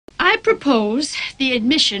I propose the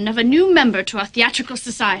admission of a new member to our theatrical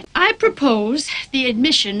society. I propose the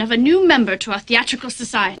admission of a new member to our theatrical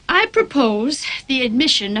society. I propose the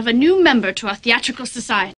admission of a new member to our theatrical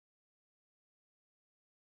society.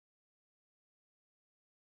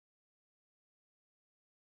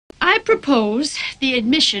 I propose the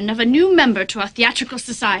admission of a new member to our theatrical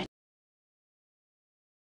society.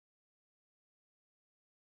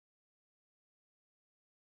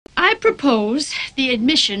 I propose the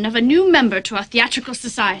admission of a new member to our theatrical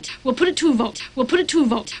society. We'll put it to a vote. We'll put it to a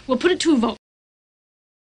vote. We'll put it to a vote.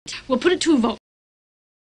 We'll put it to a vote.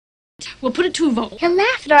 We'll put it to a vote. He'll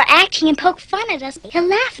laugh at our acting and poke fun at us. He'll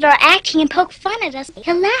laugh at our acting and poke fun at us.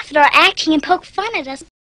 He'll laugh at our acting and poke fun at us.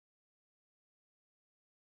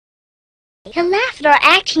 He'll laugh at our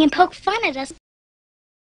acting and poke fun at us.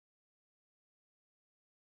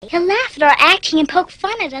 He'll laugh at our acting and poke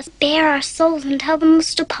fun at us. Bare our souls and tell the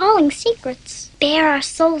most appalling secrets. Bare our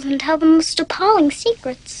souls and tell the most appalling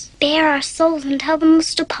secrets. Bare our souls and tell the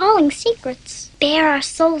most appalling secrets. Bare our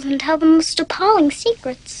souls and tell the most appalling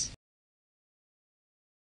secrets.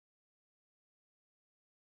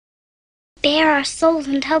 Bare our souls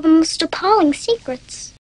and tell the most appalling secrets.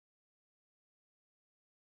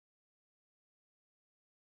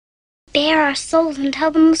 Bare our souls and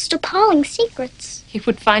tell the most appalling secrets. He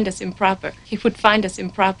would find us improper. He would find us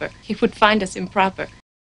improper. He would find us improper.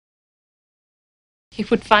 He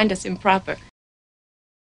would find us improper.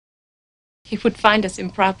 He would find us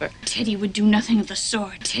improper. Teddy would do nothing of the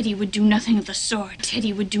sort. Teddy would do nothing of the sort.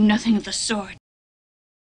 Teddy would do nothing of the sort.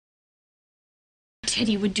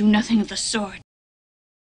 Teddy would do nothing of the sort.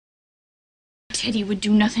 Teddy would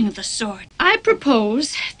do nothing of the sort. I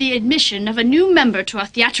propose the admission of a new member to our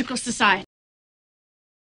theatrical society.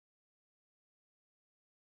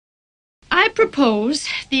 I propose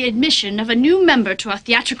the admission of a new member to our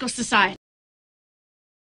theatrical society.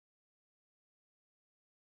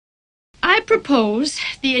 I propose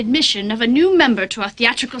the admission of a new member to our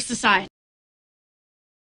theatrical society.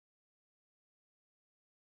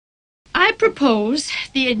 I propose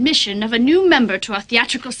the admission of a new member to our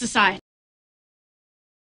theatrical society.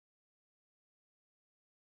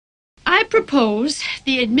 I propose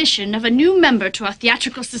the admission of a new member to our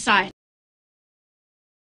theatrical society.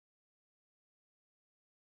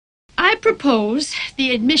 I propose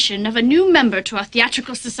the admission of a new member to our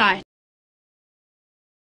theatrical society.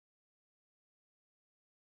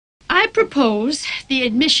 I propose the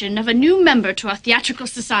admission of a new member to our theatrical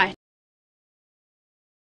society.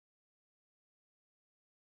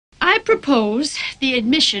 I propose the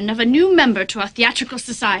admission of a new member to our theatrical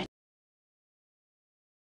society.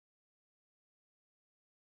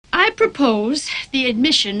 I propose the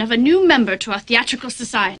admission of a new member to our theatrical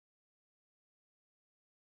society.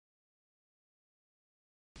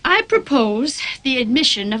 I propose the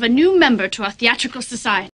admission of a new member to our theatrical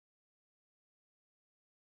society.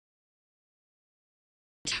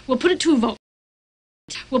 We'll put it to a vote.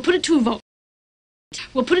 We'll put it to a vote.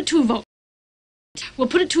 We'll put it to a vote. We'll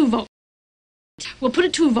put it to a vote. We'll put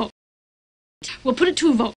it to a vote. We'll put it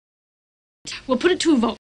to a vote. We'll put it to a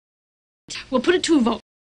vote. We'll put it to a vote.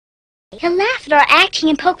 He'll laugh at our acting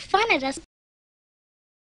and poke fun at us.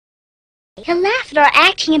 He'll laugh at our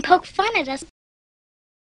acting and poke fun at us.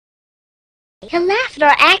 He'll laugh at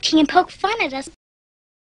our acting and poke fun at us.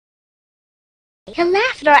 He'll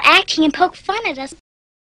laugh at our acting and poke fun at us.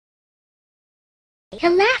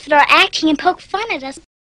 He'll laugh at our acting and poke fun at us.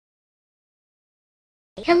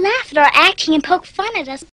 He'll laugh at our acting and poke fun at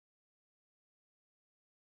us.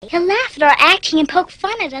 He'll laugh at our acting and poke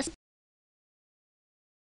fun at us.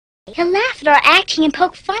 He'll laugh at our acting and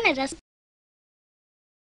poke fun at us.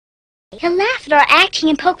 He'll laugh at our acting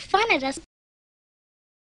and poke fun at us.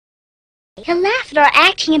 He'll laugh at our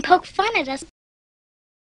acting and poke fun at us.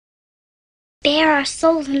 Bare our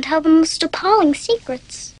souls and tell the most appalling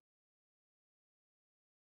secrets.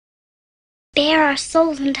 Bare our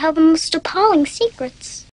souls and tell the most appalling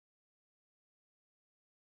secrets.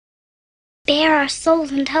 Bare our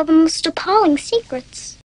souls and tell the most appalling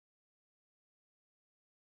secrets.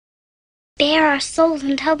 Bare our souls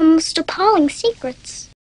and tell the most appalling secrets.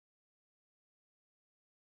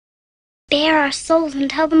 Bare our souls and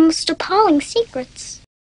tell the most appalling secrets.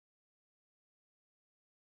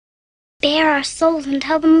 Bare our souls and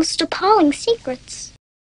tell the most appalling secrets.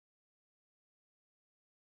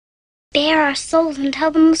 Bare our souls and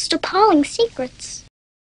tell the most appalling secrets.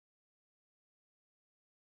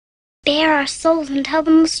 Bare our souls and tell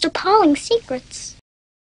the most appalling secrets.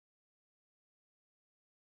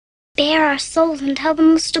 Bare our souls and tell the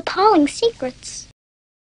most appalling secrets.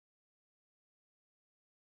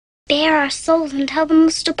 Bare our souls and tell the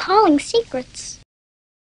most appalling secrets.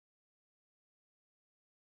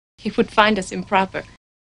 He would find us improper.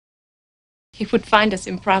 He would find us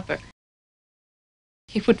improper.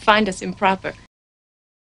 He would find us improper.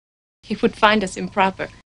 He would find us improper.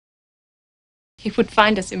 He would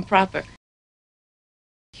find us improper.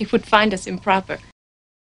 He would find us improper.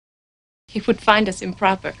 He would find us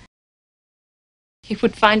improper. He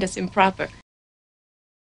would find us improper.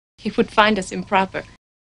 He would find us improper.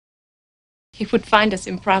 He would find us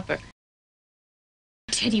improper.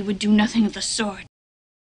 Teddy would do nothing of the sort.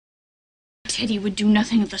 Teddy would do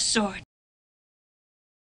nothing of the sort.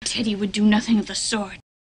 Teddy would do nothing of the sort.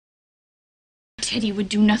 Teddy would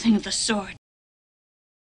do nothing of the sort.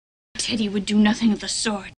 Teddy would do nothing of the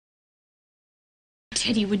sort.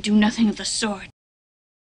 Teddy would do nothing of the sort.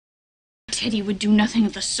 Teddy would do nothing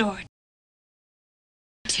of the sort.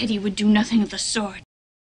 Teddy would do nothing of the sort.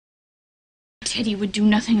 Teddy would do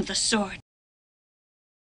nothing of the sort.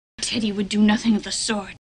 Teddy would do nothing of the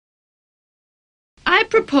sort. I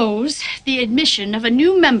propose the admission of a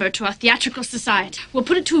new member to our theatrical society. We'll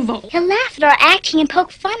put it to a vote. He'll laugh at our acting and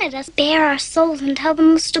poke fun at us, bare our souls and tell the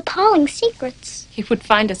most appalling secrets. He would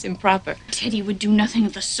find us improper. Teddy would do nothing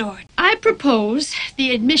of the sort. I propose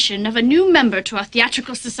the admission of a new member to our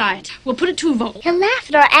theatrical society. We'll put it to a vote. He'll laugh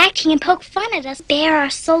at our acting and poke fun at us, bare our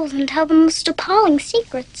souls and tell the most appalling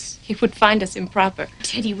secrets. He would find us improper.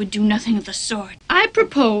 Teddy would do nothing of the sort. I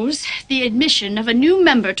propose the admission of a new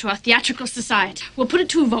member to our theatrical society. We'll put it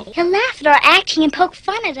to a vote. He'll laugh at our acting and poke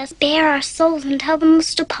fun at us, bare our souls and tell the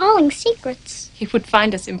most appalling secrets. He would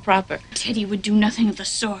find us improper. Teddy would do nothing of the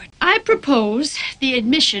sort. I propose the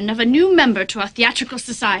admission of a new member to our theatrical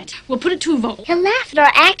society. We'll put it to a vote. He'll laugh at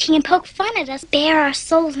our acting and poke fun at us, bare our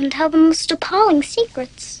souls and tell the most appalling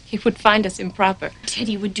secrets. He would find us improper.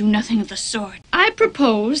 Teddy would do nothing of the sort. I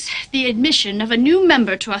propose the admission of a new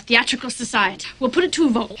member to our theatrical society. We'll put it to a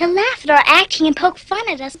vote. He'll laugh at our acting and poke fun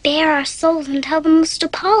at us, bare our souls and tell the most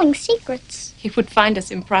appalling secrets. He would find us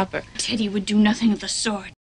improper. Teddy would do nothing of the sort.